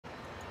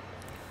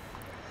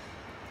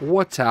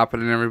What's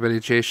happening, everybody?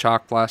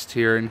 JayShockblast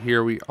here, and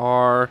here we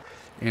are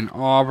in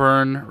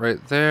Auburn,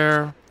 right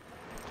there.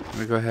 I'm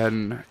gonna go ahead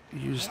and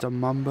use the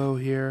mumbo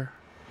here.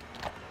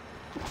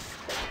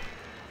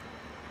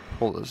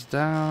 Pull this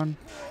down.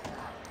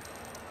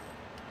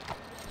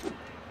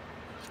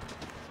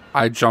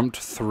 I jumped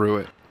through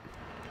it.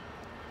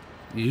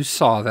 You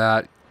saw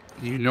that.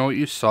 You know what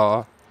you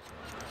saw.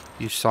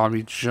 You saw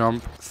me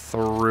jump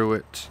through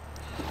it.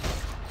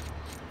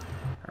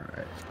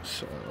 Alright,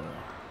 so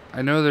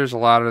I know there's a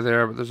ladder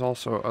there, but there's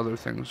also other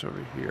things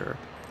over here.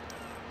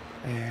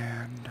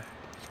 And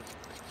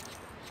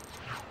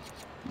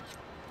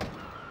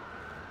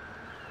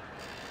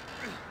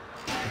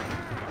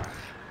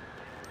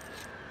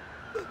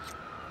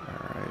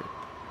alright.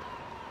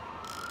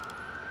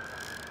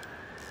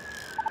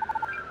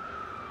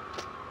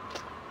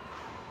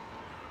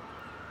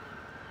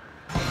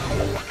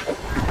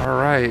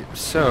 Alright,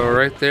 so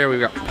right there we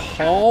got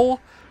Paul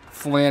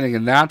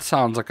Flanagan. That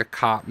sounds like a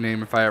cop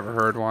name if I ever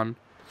heard one.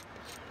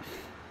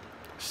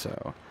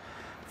 So,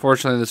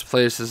 fortunately this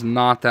place is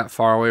not that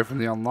far away from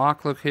the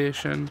unlock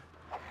location.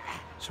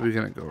 So we're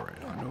going to go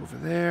right on over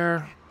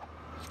there.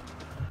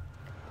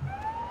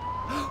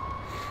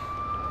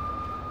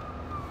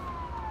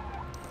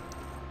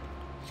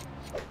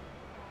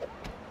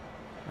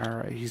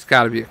 Alright, he's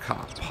got to be a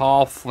cop.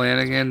 Paul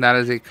Flanagan, that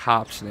is a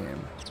cop's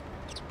name.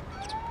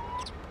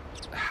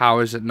 How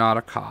is it not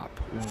a cop?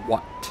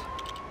 What?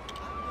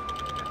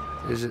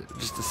 Is it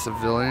just a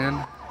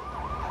civilian?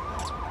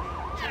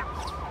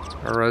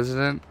 A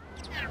resident?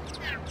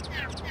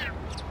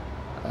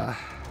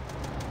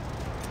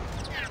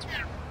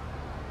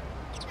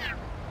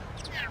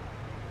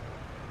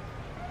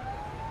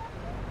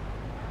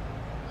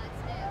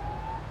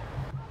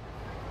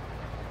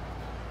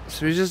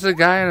 So he's just a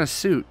guy in a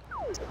suit.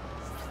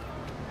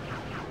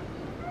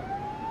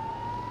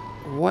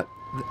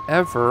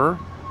 Whatever.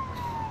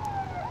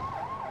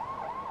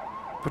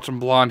 Put some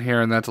blonde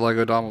hair and that's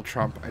Lego Donald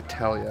Trump, I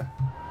tell ya.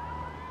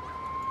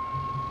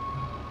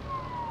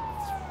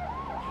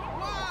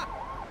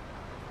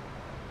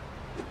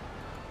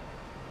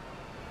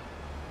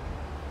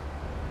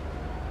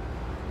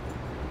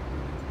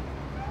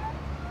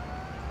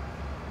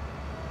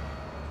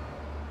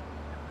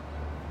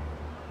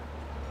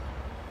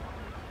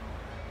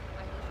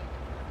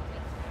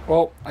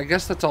 Well, I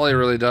guess that's all he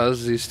really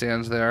does is he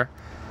stands there.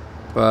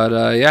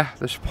 But, yeah,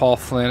 there's Paul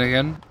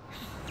Flanagan.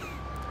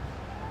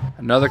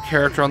 Another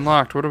character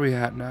unlocked. What are we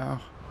at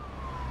now?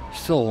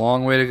 Still a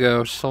long way to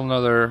go. Still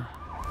another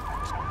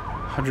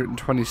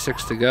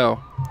 126 to go.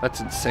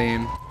 That's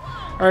insane.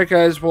 Alright,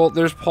 guys. Well,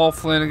 there's Paul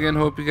Flanagan.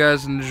 Hope you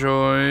guys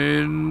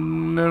enjoyed.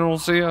 And we'll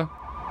see ya.